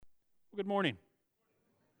Well, good morning.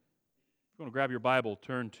 If you want to grab your Bible,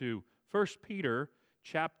 turn to 1 Peter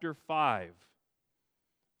chapter 5.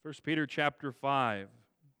 1 Peter chapter 5.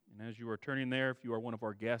 And as you are turning there, if you are one of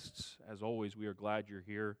our guests, as always, we are glad you're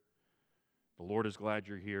here. The Lord is glad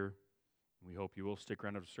you're here. We hope you will stick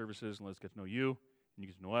around after services and let's get to know you, and you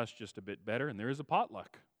get to know us just a bit better. And there is a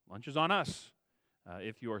potluck. Lunch is on us,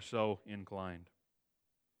 if you are so inclined.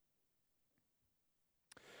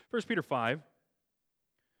 1 Peter 5.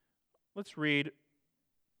 Let's read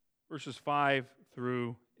verses 5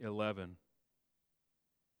 through 11.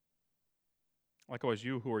 Likewise,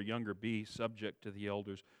 you who are younger, be subject to the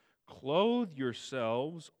elders. Clothe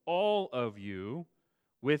yourselves, all of you,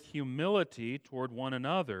 with humility toward one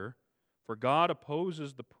another, for God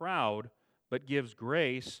opposes the proud, but gives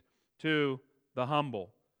grace to the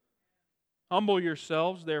humble. Humble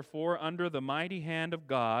yourselves, therefore, under the mighty hand of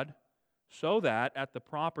God, so that at the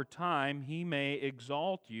proper time He may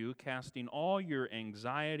exalt you, casting all your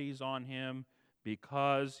anxieties on Him,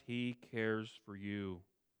 because He cares for you.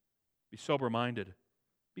 Be sober-minded.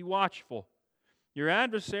 Be watchful. Your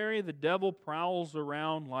adversary, the devil, prowls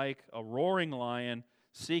around like a roaring lion,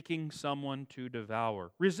 seeking someone to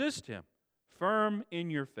devour. Resist him, firm in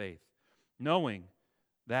your faith, knowing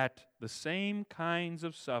that the same kinds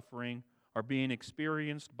of suffering are being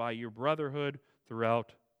experienced by your brotherhood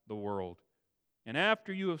throughout the world. And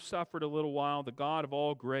after you have suffered a little while, the God of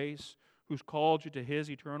all grace, who's called you to His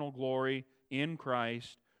eternal glory in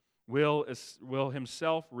Christ, will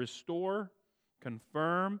Himself restore,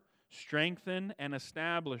 confirm, strengthen, and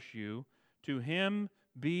establish you. To Him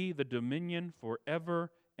be the dominion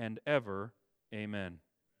forever and ever. Amen.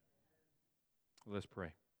 Let's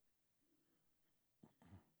pray.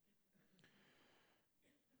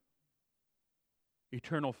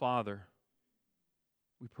 Eternal Father,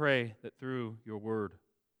 we pray that through your word,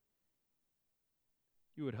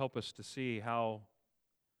 you would help us to see how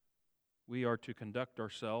we are to conduct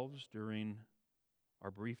ourselves during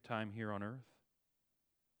our brief time here on earth,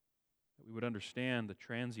 that we would understand the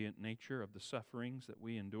transient nature of the sufferings that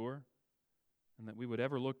we endure, and that we would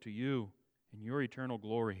ever look to you in your eternal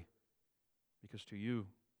glory, because to you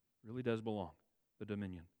really does belong the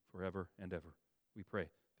dominion forever and ever. We pray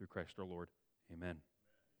through Christ our Lord. Amen.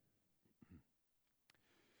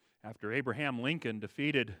 After Abraham Lincoln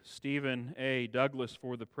defeated Stephen A. Douglas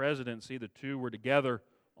for the presidency, the two were together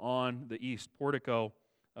on the east portico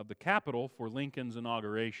of the Capitol for Lincoln's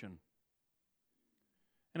inauguration.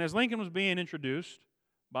 And as Lincoln was being introduced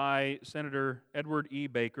by Senator Edward E.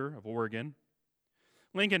 Baker of Oregon,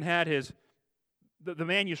 Lincoln had the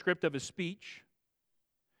manuscript of his speech.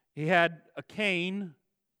 He had a cane,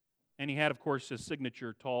 and he had, of course, his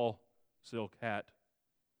signature tall silk hat.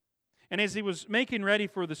 And as he was making ready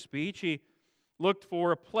for the speech, he looked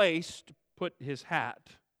for a place to put his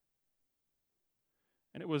hat.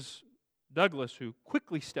 And it was Douglas who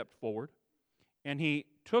quickly stepped forward, and he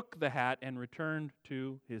took the hat and returned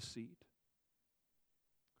to his seat.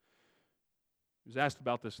 He was asked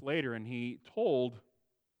about this later, and he told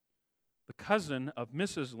the cousin of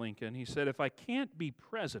Mrs. Lincoln, he said, "If I can't be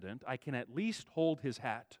president, I can at least hold his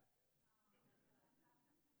hat."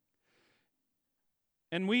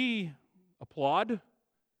 And we applaud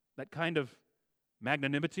that kind of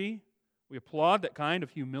magnanimity. We applaud that kind of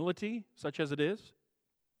humility, such as it is.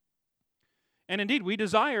 And indeed, we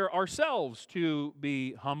desire ourselves to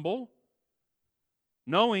be humble,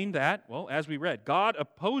 knowing that, well, as we read, God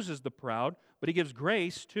opposes the proud, but He gives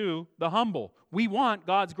grace to the humble. We want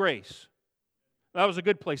God's grace. That was a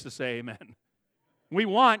good place to say amen. We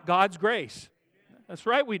want God's grace. That's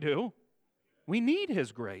right, we do. We need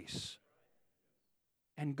His grace.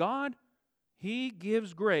 And God, He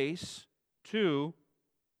gives grace to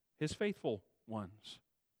His faithful ones.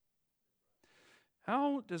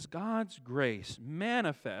 How does God's grace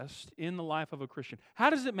manifest in the life of a Christian?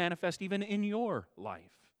 How does it manifest even in your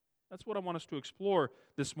life? That's what I want us to explore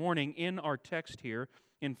this morning in our text here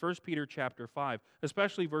in 1 Peter chapter 5,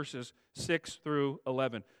 especially verses 6 through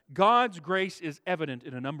 11. God's grace is evident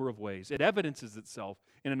in a number of ways. It evidences itself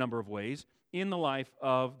in a number of ways in the life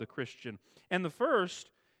of the Christian. And the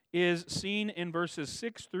first is seen in verses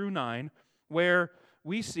 6 through 9, where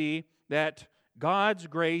we see that God's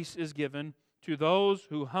grace is given to those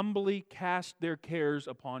who humbly cast their cares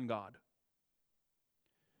upon God.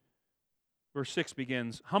 Verse 6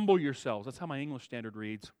 begins, "Humble yourselves." That's how my English Standard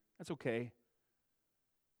reads. That's okay.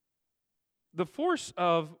 The force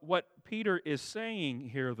of what Peter is saying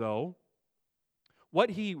here, though, what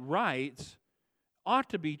he writes ought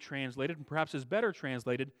to be translated, and perhaps is better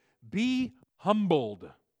translated, be humbled.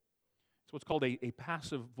 It's what's called a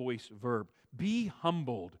passive voice verb. Be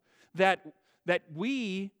humbled. That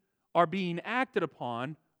we are being acted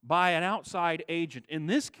upon by an outside agent. In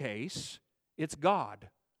this case, it's God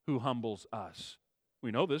who humbles us.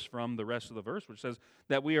 We know this from the rest of the verse, which says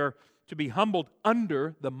that we are to be humbled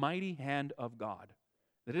under the mighty hand of God.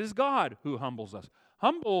 That it is God who humbles us.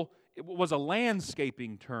 Humble was a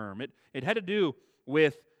landscaping term. It had to do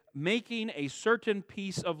with making a certain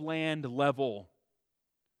piece of land level.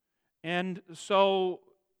 And so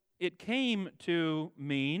it came to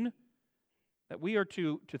mean that we are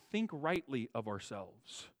to think rightly of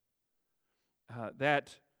ourselves.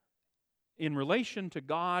 That in relation to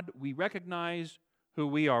God, we recognize who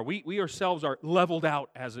we are. We ourselves are leveled out,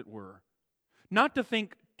 as it were. Not to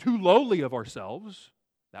think too lowly of ourselves,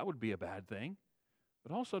 that would be a bad thing,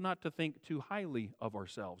 but also not to think too highly of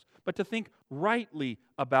ourselves, but to think rightly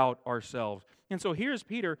about ourselves. And so here's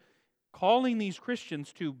Peter calling these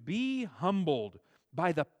Christians to be humbled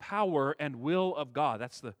by the power and will of God.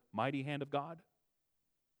 That's the mighty hand of God.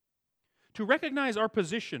 To recognize our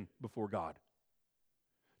position before God.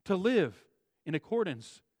 To live in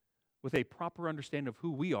accordance with a proper understanding of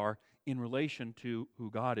who we are in relation to who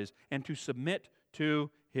God is, and to submit to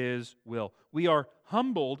His will. We are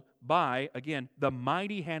humbled by, again, the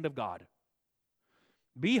mighty hand of God.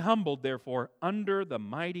 Be humbled, therefore, under the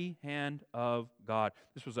mighty hand of God.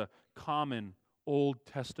 This was a common Old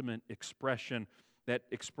Testament expression that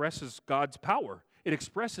expresses God's power. It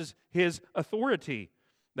expresses His authority.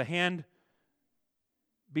 The hand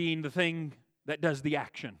being the thing that does the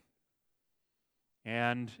action.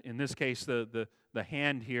 And in this case, the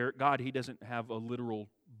hand here, God, He doesn't have a literal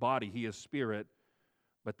body. He is spirit.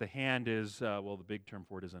 But the hand is, the big term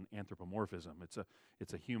for it is an anthropomorphism.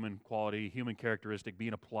 It's a human quality, human characteristic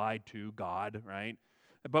being applied to God, right?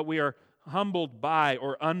 But we are humbled by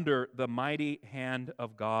or under the mighty hand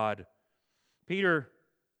of God. Peter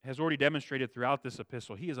has already demonstrated throughout this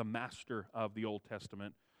epistle, he is a master of the Old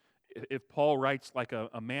Testament. If Paul writes like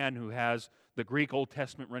a man who has the Greek Old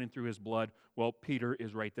Testament running through his blood, well, Peter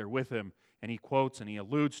is right there with him. And he quotes and he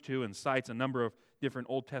alludes to and cites a number of different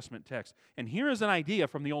Old Testament texts. And here is an idea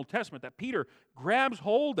from the Old Testament that Peter grabs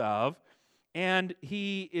hold of, and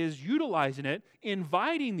he is utilizing it,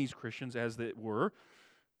 inviting these Christians, as it were,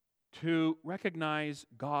 to recognize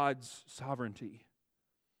God's sovereignty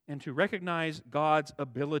and to recognize God's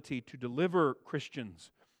ability to deliver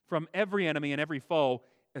Christians from every enemy and every foe,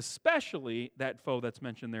 especially that foe that's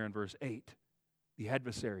mentioned there in verse 8, the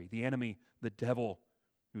adversary, the enemy, the devil,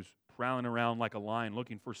 who's prowling around like a lion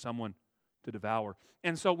looking for someone to devour.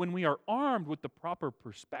 And so when we are armed with the proper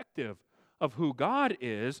perspective of who God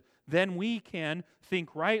is, then we can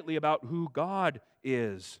think rightly about who God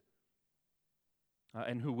is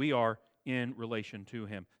and who we are in relation to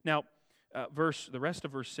Him. Now, the rest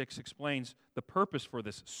of verse 6 explains the purpose for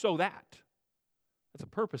this. So that, that's a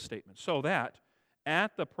purpose statement, so that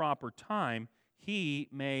at the proper time He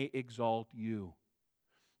may exalt you.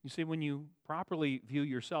 You see, when you properly view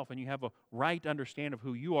yourself and you have a right understanding of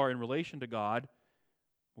who you are in relation to God,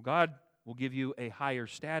 well, God will give you a higher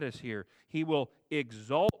status here. He will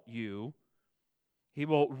exalt you. He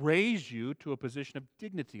will raise you to a position of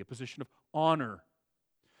dignity, a position of honor.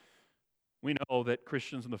 We know that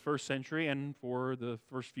Christians in the first century and for the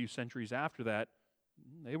first few centuries after that,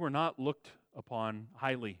 they were not looked upon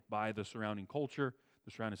highly by the surrounding culture,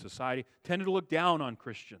 the surrounding society, tended to look down on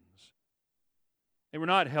Christians. They were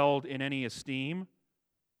not held in any esteem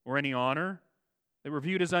or any honor. They were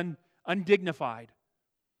viewed as undignified.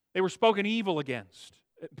 They were spoken evil against.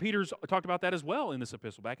 Peter's talked about that as well in this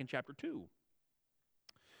epistle, back in chapter 2.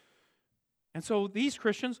 And so these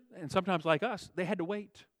Christians, and sometimes like us, they had to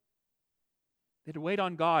wait. They had to wait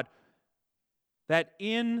on God that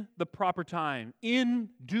in the proper time, in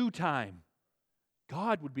due time,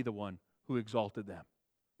 God would be the one who exalted them.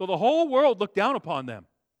 So the whole world looked down upon them.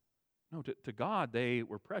 No, to God, they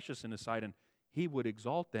were precious in His sight, and He would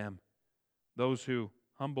exalt them, those who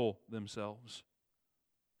humble themselves.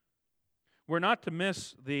 We're not to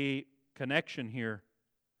miss the connection here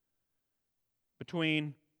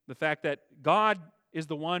between the fact that God is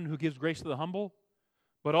the one who gives grace to the humble,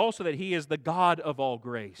 but also that He is the God of all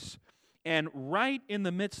grace. And right in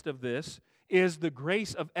the midst of this is the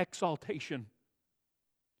grace of exaltation.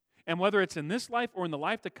 And whether it's in this life or in the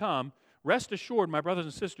life to come, rest assured, my brothers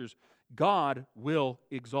and sisters, God will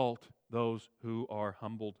exalt those who are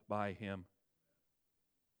humbled by Him.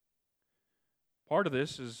 Part of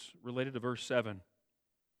this is related to verse 7.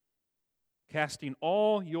 Casting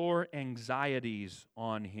all your anxieties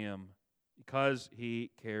on Him because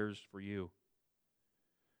He cares for you.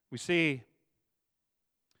 We see,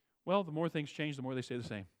 well, the more things change, the more they stay the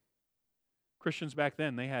same. Christians back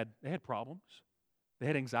then, they had problems. They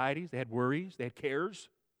had anxieties. They had worries. They had cares.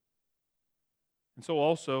 And so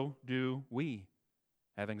also do we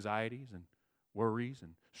have anxieties and worries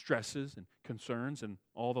and stresses and concerns and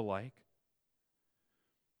all the like.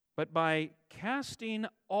 But by casting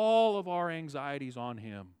all of our anxieties on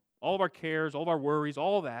Him, all of our cares, all of our worries,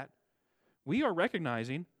 all that, we are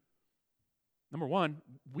recognizing, number one,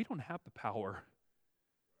 we don't have the power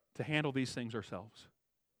to handle these things ourselves.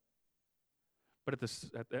 But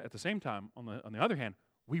at the same time, on the other hand,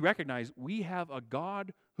 we recognize we have a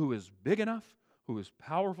God who is big enough, who is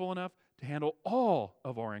powerful enough to handle all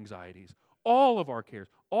of our anxieties, all of our cares,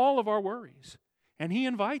 all of our worries. And He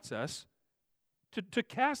invites us to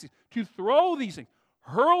cast these, to throw these things,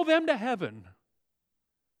 hurl them to heaven.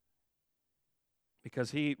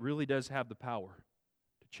 Because He really does have the power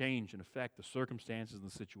to change and affect the circumstances and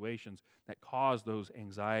the situations that cause those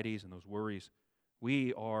anxieties and those worries.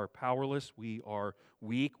 We are powerless, we are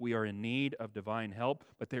weak, we are in need of divine help,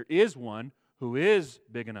 but there is one who is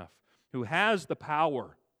big enough, who has the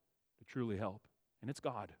power to truly help, and it's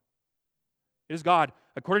God. It is God,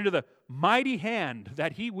 according to the mighty hand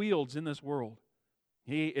that He wields in this world.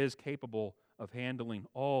 He is capable of handling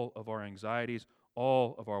all of our anxieties,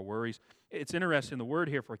 all of our worries. It's interesting, the word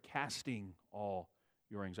here for casting all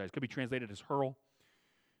your anxieties could be translated as hurl.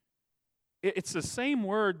 It's the same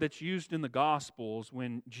word that's used in the Gospels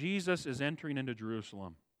when Jesus is entering into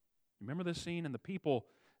Jerusalem. Remember this scene? And the people,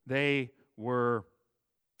 they were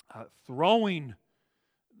throwing,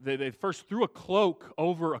 they first threw a cloak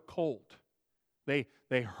over a colt. They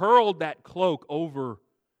hurled that cloak over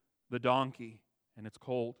the donkey and its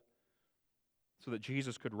colt so that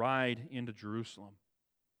Jesus could ride into Jerusalem.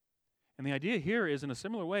 And the idea here is, in a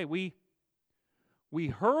similar way, we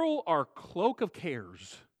hurl our cloak of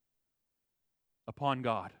cares upon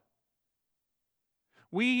God.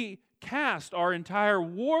 We cast our entire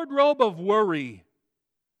wardrobe of worry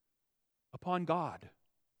upon God.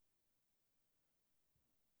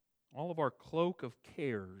 All of our cloak of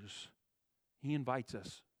cares, He invites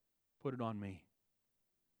us, put it on me.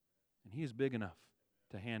 And He is big enough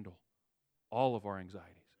to handle all of our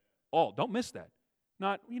anxieties. All, don't miss that.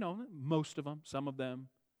 Not, most of them, some of them,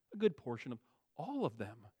 a good portion of all of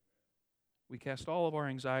them. We cast all of our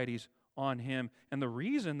anxieties on Him. And the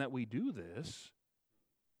reason that we do this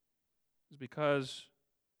is because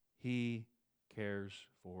He cares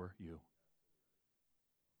for you.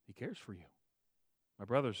 He cares for you. My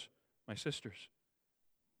brothers, my sisters.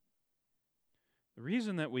 The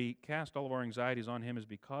reason that we cast all of our anxieties on Him is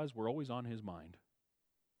because we're always on His mind.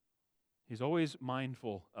 He's always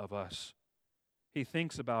mindful of us. He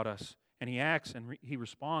thinks about us, and He acts and He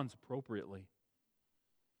responds appropriately.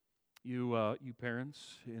 You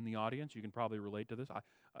parents in the audience, you can probably relate to this.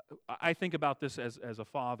 I think about this as a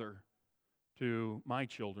father to my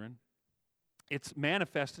children. It's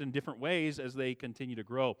manifested in different ways as they continue to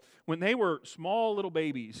grow. When they were small little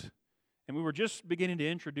babies, and we were just beginning to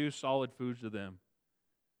introduce solid foods to them,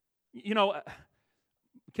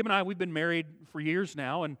 Kim and I, we've been married for years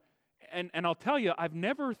now, and I'll tell you, I've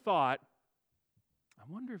never thought,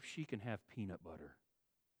 I wonder if she can have peanut butter.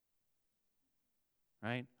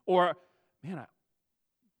 Right? Or, man,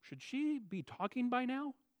 should she be talking by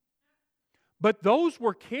now? But those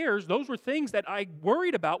were cares, those were things that I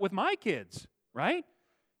worried about with my kids, right?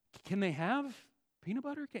 Can they have peanut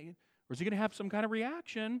butter? Or is he going to have some kind of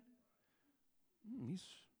reaction? He's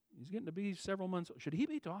getting to be several months old. Should he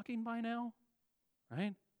be talking by now?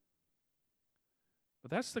 Right? But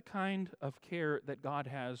that's the kind of care that God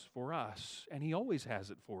has for us, and He always has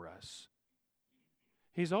it for us.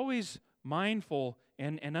 He's always mindful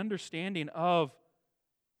and understanding of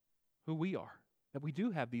who we are, that we do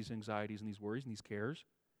have these anxieties and these worries and these cares.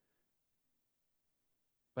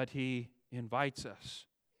 But He invites us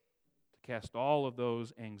to cast all of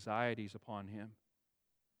those anxieties upon Him.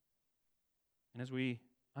 And as we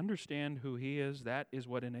understand who He is, that is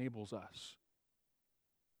what enables us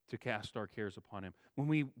to cast our cares upon Him. When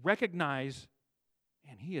we recognize,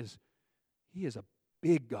 man, He is a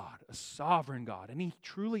big God, a sovereign God, and He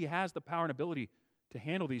truly has the power and ability to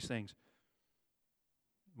handle these things.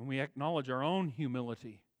 When we acknowledge our own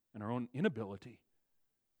humility and our own inability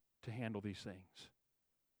to handle these things,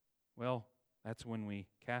 well, that's when we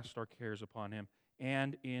cast our cares upon Him,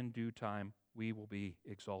 and in due time we will be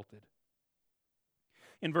exalted.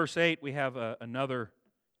 In verse 8, we have another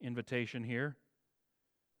invitation here,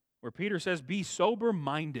 where Peter says, be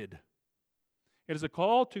sober-minded. It is a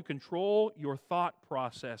call to control your thought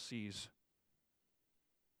processes.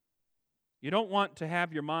 You don't want to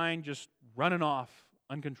have your mind just running off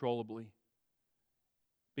uncontrollably,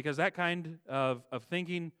 because that kind of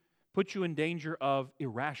thinking puts you in danger of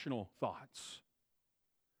irrational thoughts.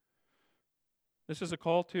 This is a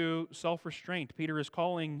call to self-restraint. Peter is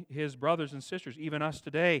calling his brothers and sisters, even us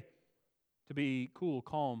today, to be cool,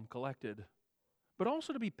 calm, collected, but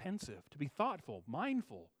also to be pensive, to be thoughtful,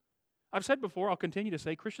 mindful. I've said before, I'll continue to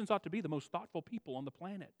say, Christians ought to be the most thoughtful people on the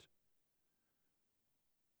planet.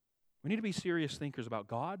 We need to be serious thinkers about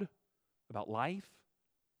God, about life,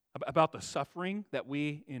 about the suffering that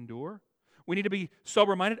we endure. We need to be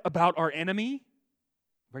sober-minded about our enemy,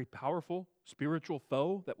 very powerful spiritual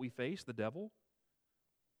foe that we face, the devil.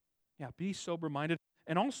 Yeah, be sober-minded.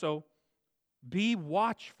 And also, be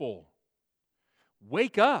watchful.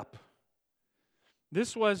 Wake up.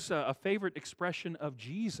 This was a favorite expression of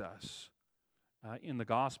Jesus in the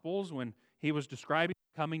Gospels when he was describing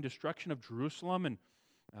the coming destruction of Jerusalem. And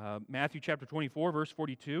Matthew chapter 24, verse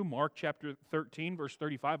 42, Mark chapter 13, verse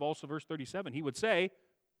 35, also verse 37, he would say,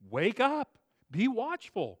 wake up, be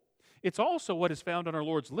watchful. It's also what is found on our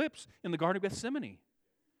Lord's lips in the Garden of Gethsemane.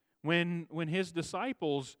 When his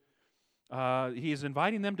disciples, he is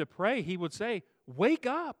inviting them to pray, he would say, wake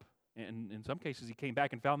up. And in some cases, he came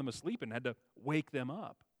back and found them asleep and had to wake them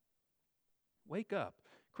up. Wake up.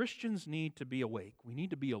 Christians need to be awake. We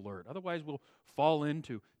need to be alert. Otherwise, we'll fall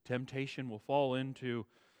into temptation. We'll fall into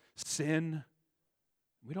sin.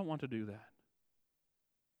 We don't want to do that.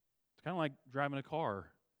 It's kind of like driving a car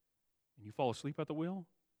and you fall asleep at the wheel.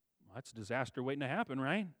 Well, that's a disaster waiting to happen,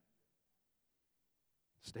 right?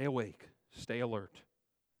 Stay awake. Stay alert.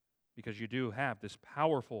 Because you do have this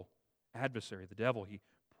powerful adversary, the devil. He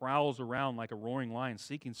prowls around like a roaring lion,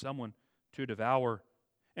 seeking someone to devour.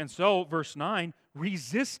 And so, verse 9,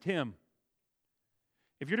 resist him.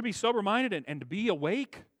 If you're to be sober-minded and to be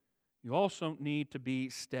awake, you also need to be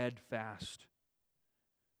steadfast.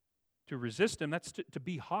 To resist him, that's to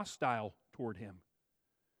be hostile toward him.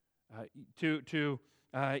 To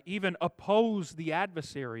even oppose the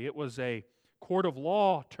adversary. It was a court of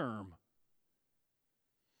law term.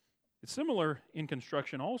 It's similar in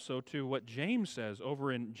construction also to what James says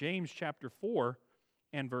over in James chapter 4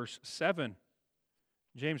 and verse 7.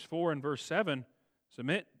 James 4 and verse 7,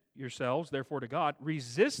 submit yourselves therefore to God,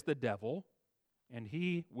 resist the devil, and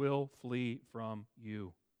he will flee from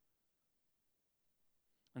you.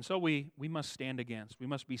 And so we must stand against. We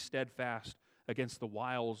must be steadfast against the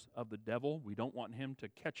wiles of the devil. We don't want him to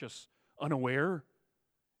catch us unaware.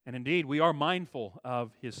 And indeed, we are mindful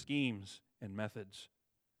of his schemes and methods.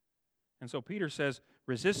 And so Peter says,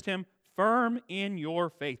 resist him firm in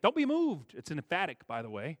your faith. Don't be moved. It's an emphatic, by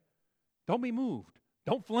the way. Don't be moved.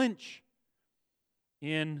 Don't flinch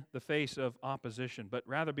in the face of opposition, but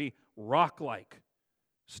rather be rock-like.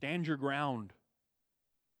 Stand your ground.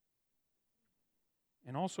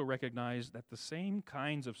 And also recognize that the same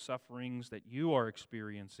kinds of sufferings that you are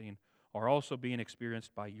experiencing are also being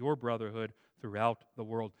experienced by your brotherhood throughout the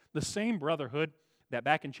world. The same brotherhood that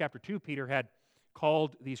back in chapter 2 Peter had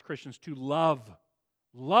called these Christians to love.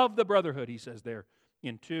 Love the brotherhood, he says there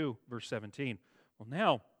in 2, verse 17. Well,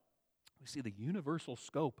 now we see the universal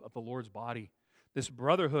scope of the Lord's body. This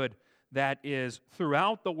brotherhood that is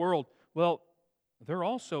throughout the world. Well, they're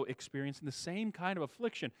also experiencing the same kind of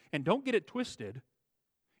affliction. And don't get it twisted.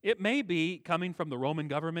 It may be coming from the Roman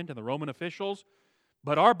government and the Roman officials,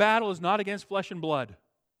 but our battle is not against flesh and blood.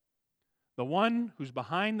 The one who's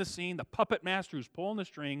behind the scene, the puppet master who's pulling the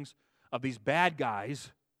strings of these bad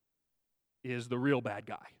guys, is the real bad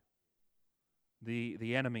guy.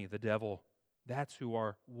 The enemy, the devil. That's who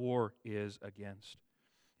our war is against.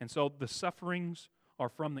 And so the sufferings are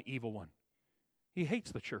from the evil one. He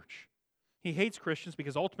hates the church. He hates Christians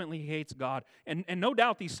because ultimately he hates God. And no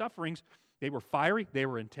doubt these sufferings, they were fiery, they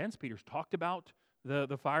were intense. Peter's talked about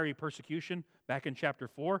the fiery persecution back in chapter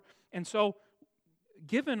 4. And so,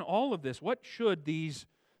 given all of this, what should these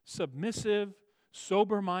submissive,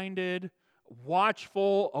 sober-minded,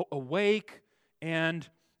 watchful, awake, and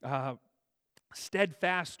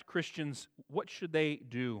steadfast Christians, what should they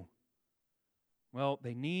do? Well,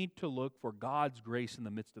 they need to look for God's grace in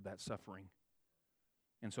the midst of that suffering.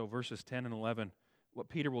 And so verses 10 and 11, what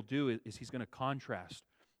Peter will do is he's going to contrast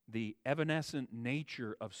the evanescent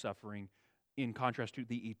nature of suffering in contrast to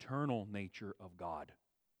the eternal nature of God.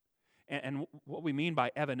 And what we mean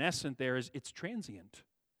by evanescent there is it's transient.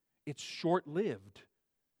 It's short-lived.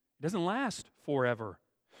 It doesn't last forever.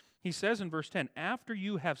 He says in verse 10, after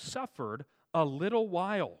you have suffered a little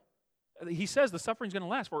while. He says the suffering is going to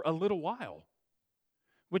last for a little while,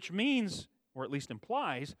 which means, or at least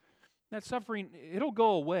implies, that suffering, it'll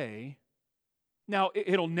go away. Now,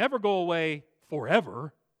 it'll never go away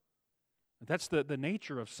forever. That's the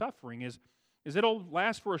nature of suffering, is it'll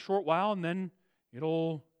last for a short while and then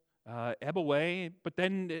it'll ebb away, but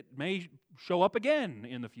then it may show up again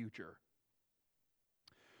in the future.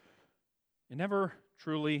 It never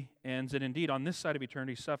truly ends, and indeed, on this side of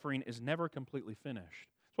eternity, suffering is never completely finished.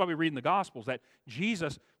 That's why we read in the Gospels that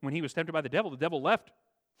Jesus, when he was tempted by the devil left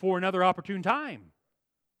for another opportune time,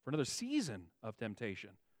 for another season of temptation.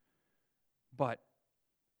 But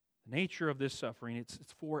the nature of this suffering, it's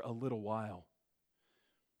for a little while.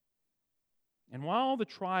 And while the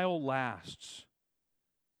trial lasts,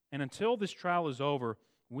 and until this trial is over,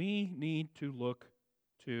 we need to look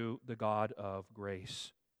to the God of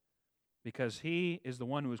grace, because He is the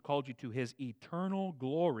one who has called you to His eternal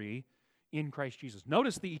glory in Christ Jesus.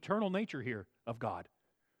 Notice the eternal nature here of God.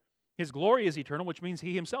 His glory is eternal, which means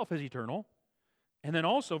He Himself is eternal. And then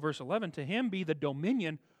also, verse 11, to Him be the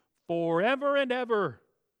dominion forever and ever.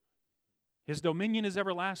 His dominion is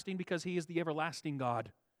everlasting because He is the everlasting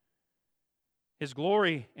God. His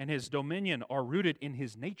glory and His dominion are rooted in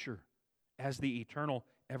His nature as the eternal,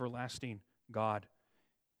 everlasting God.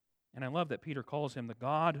 And I love that Peter calls Him the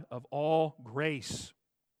God of all grace.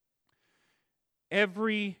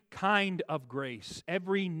 Every kind of grace,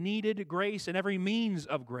 every needed grace, and every means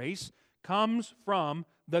of grace comes from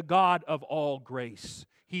the God of all grace.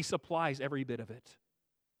 He supplies every bit of it.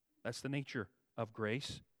 That's the nature of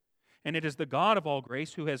grace. And it is the God of all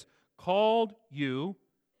grace who has called you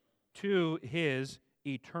to His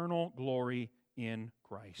eternal glory in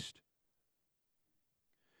Christ.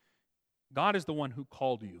 God is the one who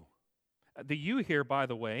called you. The you here, by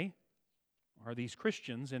the way, are these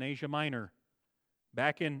Christians in Asia Minor.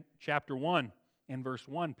 Back in chapter 1 and verse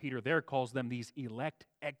 1, Peter there calls them these elect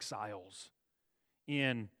exiles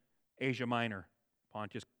in Asia Minor,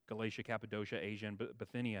 Pontus, Galatia, Cappadocia, Asia, and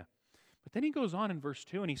Bithynia. But then he goes on in verse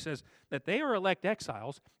 2 and he says that they are elect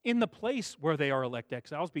exiles in the place where they are elect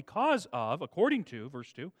exiles because of, according to,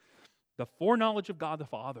 verse 2, the foreknowledge of God the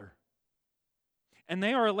Father. And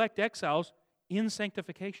they are elect exiles in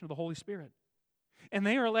sanctification of the Holy Spirit. And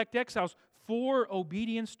they are elect exiles for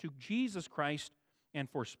obedience to Jesus Christ and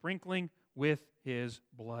for sprinkling with His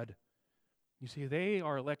blood. You see, they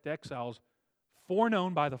are elect exiles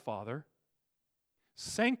foreknown by the Father,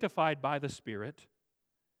 sanctified by the Spirit,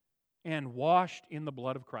 and washed in the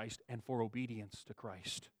blood of Christ and for obedience to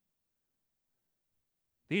Christ.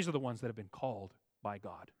 These are the ones that have been called by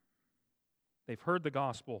God. They've heard the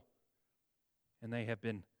gospel, and they have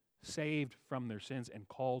been saved from their sins and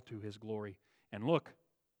called to His glory. And look,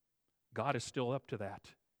 God is still up to that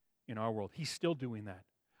in our world. He's still doing that.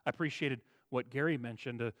 I appreciated what Gary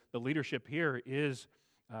mentioned. The leadership here is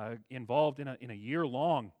involved in a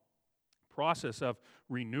year-long process of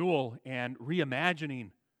renewal and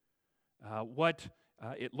reimagining what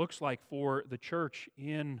it looks like for the church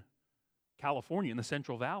in California, in the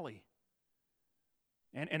Central Valley.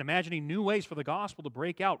 And imagining new ways for the gospel to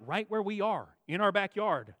break out right where we are, in our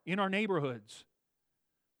backyard, in our neighborhoods.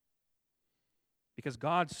 Because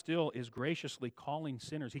God still is graciously calling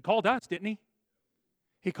sinners. He called us, didn't He?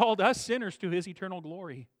 He called us sinners to His eternal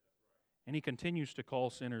glory. And He continues to call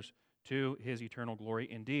sinners to His eternal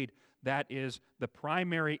glory. Indeed, that is the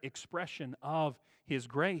primary expression of His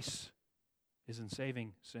grace, is in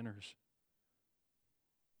saving sinners.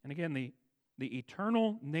 And again, the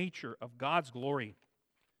eternal nature of God's glory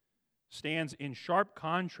stands in sharp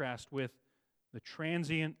contrast with the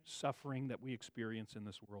transient suffering that we experience in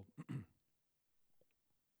this world.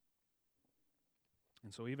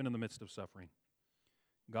 And so even in the midst of suffering,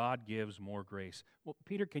 God gives more grace. Well,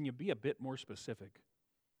 Peter, can you be a bit more specific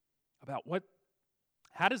about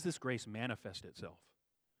how does this grace manifest itself?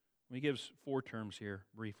 He gives 4 terms here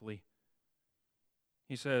briefly.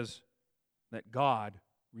 He says that God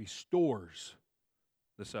restores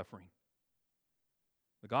the suffering.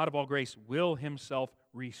 The God of all grace will Himself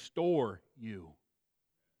restore you.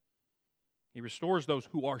 He restores those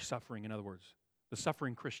who are suffering, in other words, the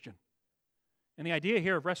suffering Christian. And the idea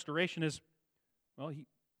here of restoration is, well, He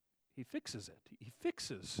fixes it. He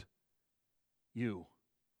fixes you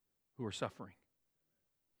who are suffering.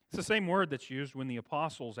 It's the same word that's used when the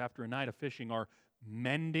apostles, after a night of fishing, are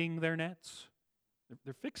mending their nets.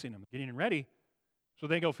 They're fixing them, getting them ready, so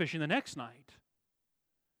they go fishing the next night.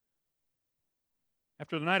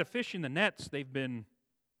 After the night of fishing, the nets, they've been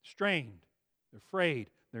strained, they're frayed,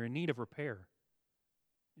 they're in need of repair.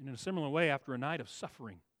 And in a similar way, after a night of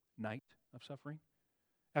suffering,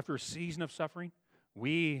 after a season of suffering,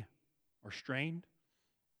 we are strained,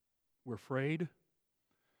 we're frayed,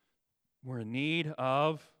 we're in need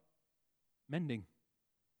of mending.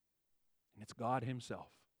 And it's God Himself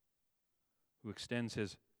who extends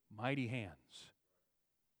His mighty hands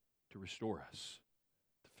to restore us,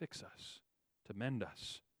 to fix us, to mend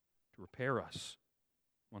us, to repair us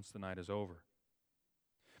once the night is over.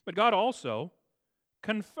 But God also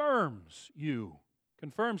confirms you,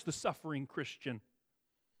 confirms the suffering Christian.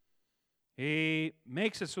 He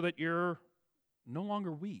makes it so that you're no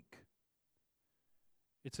longer weak.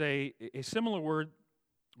 It's a similar word,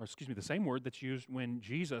 or excuse me, the same word that's used when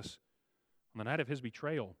Jesus, on the night of his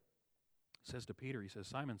betrayal, says to Peter, he says,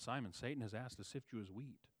 Simon, Simon, Satan has asked to sift you as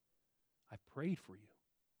wheat. I've prayed for you.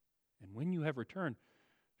 And when you have returned,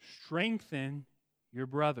 strengthen your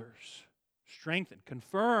brothers. Strengthen,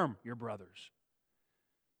 confirm your brothers.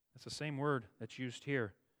 That's the same word that's used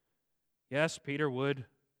here. Yes,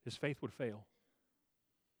 his faith would fail.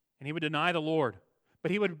 And he would deny the Lord. But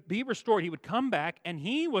he would be restored. He would come back, and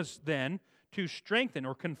he was then to strengthen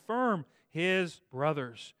or confirm his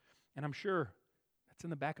brothers. And I'm sure that's in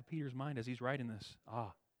the back of Peter's mind as he's writing this.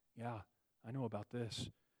 Yeah, I know about this.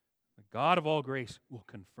 The God of all grace will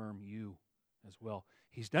confirm you as well.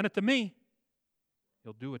 He's done it to me.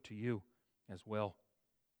 He'll do it to you as well.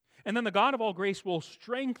 And then the God of all grace will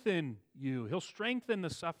strengthen you. He'll strengthen the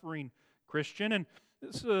suffering Christian. And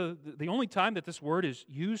this is the only time that this word is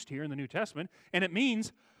used here in the New Testament. And it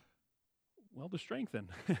means, well, to strengthen.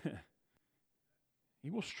 He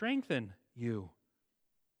will strengthen you.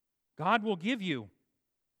 God will give you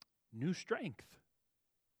new strength.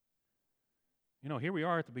 You know, here we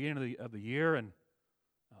are at the beginning of the year, and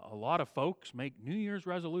a lot of folks make New Year's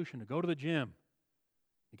resolution to go to the gym,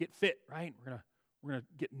 to get fit, right? We're gonna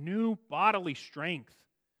get new bodily strength.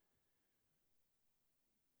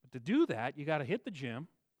 But to do that, you got to hit the gym.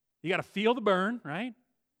 You got to feel the burn, right?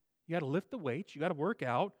 You got to lift the weights. You got to work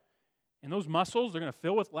out. And those muscles, they're going to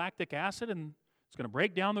fill with lactic acid, and it's going to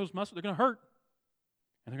break down those muscles. They're going to hurt,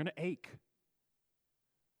 and they're going to ache.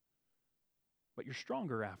 But you're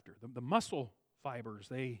stronger after. The muscle fibers,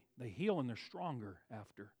 they heal, and they're stronger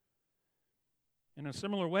after. In a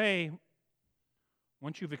similar way,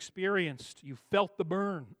 once you've felt the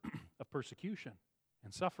burn of persecution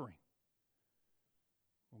and suffering,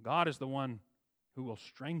 well, God is the one who will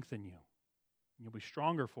strengthen you. And you'll be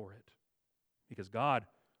stronger for it because God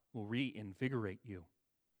will reinvigorate you.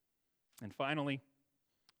 And finally,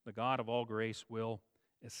 the God of all grace will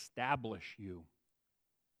establish you.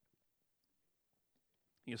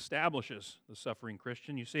 He establishes the suffering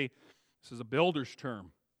Christian. You see, this is a builder's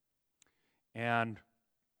term. And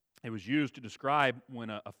it was used to describe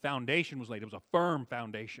when a foundation was laid. It was a firm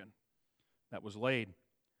foundation that was laid.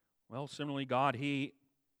 Well, similarly, God, He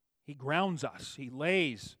grounds us. He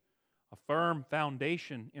lays a firm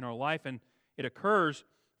foundation in our life, and it occurs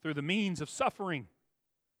through the means of suffering.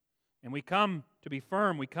 And we come to be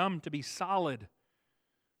firm. We come to be solid.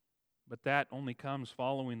 But that only comes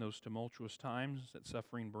following those tumultuous times that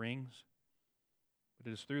suffering brings. But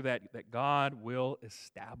it is through that God will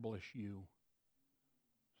establish you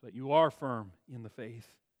so that you are firm in the faith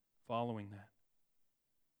following that.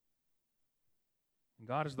 And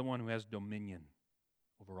God is the one who has dominion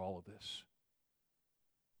over all of this.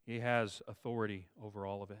 He has authority over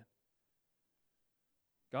all of it.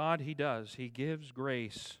 God, He does. He gives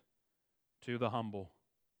grace to the humble.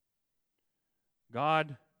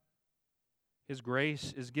 God, His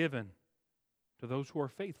grace is given to those who are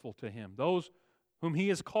faithful to Him, those whom He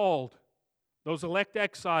has called, those elect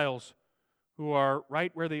exiles who are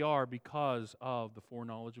right where they are because of the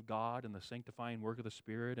foreknowledge of God and the sanctifying work of the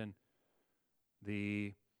Spirit and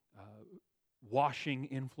the washing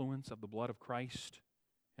influence of the blood of Christ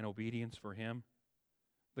and obedience for Him.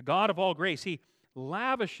 The God of all grace, He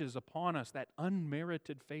lavishes upon us that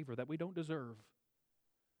unmerited favor that we don't deserve.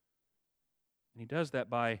 And He does that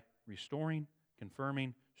by restoring,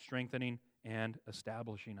 confirming, strengthening, and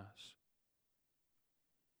establishing us.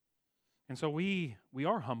 And so we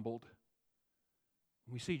are humbled.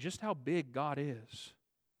 We see just how big God is.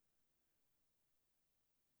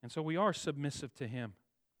 And so we are submissive to Him.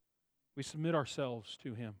 We submit ourselves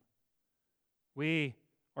to Him. We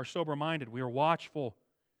are sober-minded. We are watchful.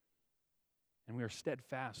 And we are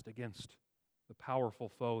steadfast against the powerful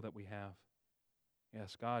foe that we have.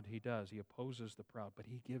 Yes, God, He does. He opposes the proud, but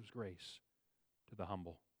He gives grace to the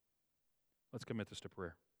humble. Let's commit this to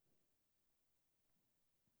prayer.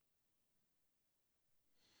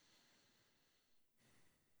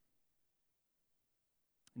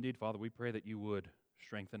 Indeed, Father, we pray that You would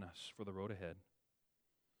strengthen us for the road ahead.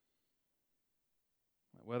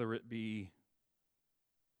 Whether it be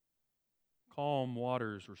calm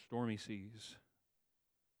waters or stormy seas,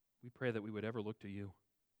 we pray that we would ever look to You,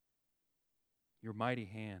 Your mighty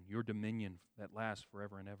hand, Your dominion that lasts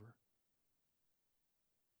forever and ever.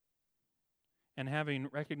 And having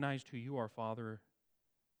recognized who You are, Father,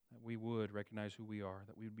 that we would recognize who we are,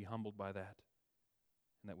 that we would be humbled by that,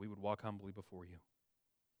 and that we would walk humbly before You.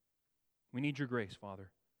 We need Your grace,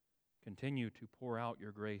 Father. Continue to pour out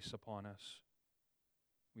Your grace upon us.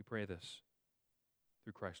 We pray this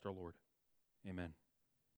through Christ our Lord. Amen.